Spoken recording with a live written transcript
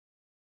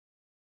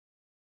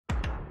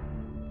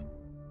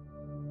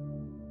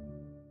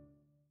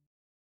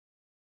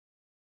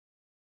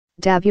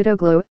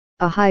Davutoglu,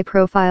 a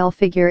high-profile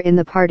figure in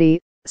the party,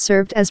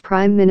 served as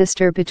prime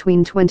minister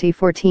between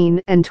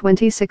 2014 and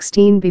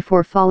 2016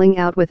 before falling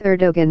out with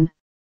Erdogan.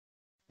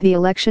 The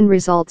election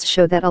results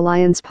show that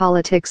alliance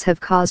politics have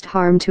caused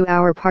harm to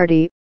our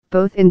party,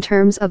 both in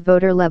terms of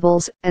voter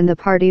levels and the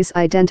party's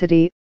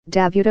identity,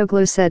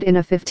 Davutoglu said in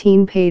a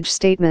 15-page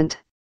statement.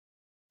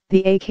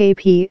 The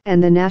AKP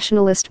and the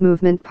Nationalist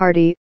Movement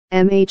Party,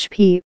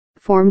 MHP,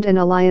 formed an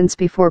alliance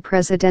before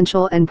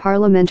presidential and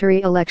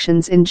parliamentary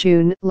elections in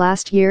June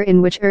last year in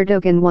which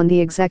Erdogan won the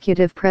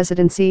executive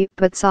presidency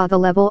but saw the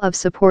level of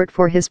support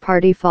for his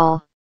party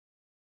fall.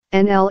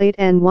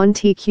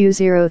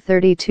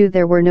 NL8N1TQ032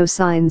 There were no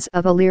signs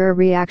of a lira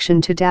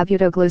reaction to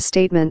Davutoglu's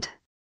statement.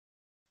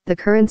 The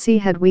currency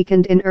had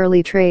weakened in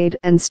early trade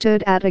and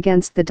stood at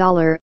against the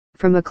dollar,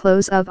 from a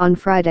close of on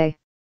Friday.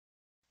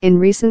 In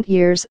recent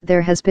years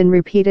there has been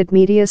repeated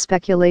media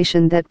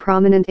speculation that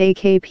prominent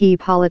AKP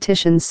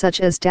politicians such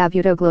as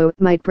Davutoglu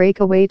might break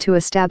away to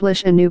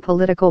establish a new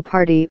political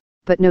party,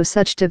 but no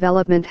such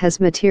development has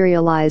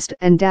materialized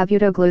and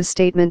Davutoglu's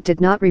statement did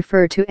not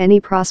refer to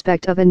any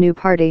prospect of a new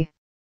party.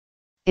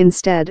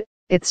 Instead,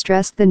 it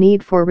stressed the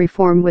need for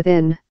reform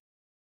within.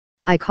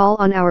 I call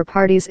on our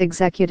party's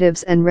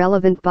executives and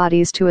relevant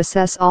bodies to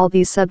assess all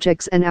these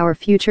subjects and our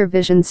future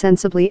vision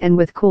sensibly and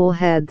with cool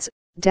heads,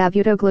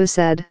 Davutoglu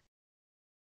said.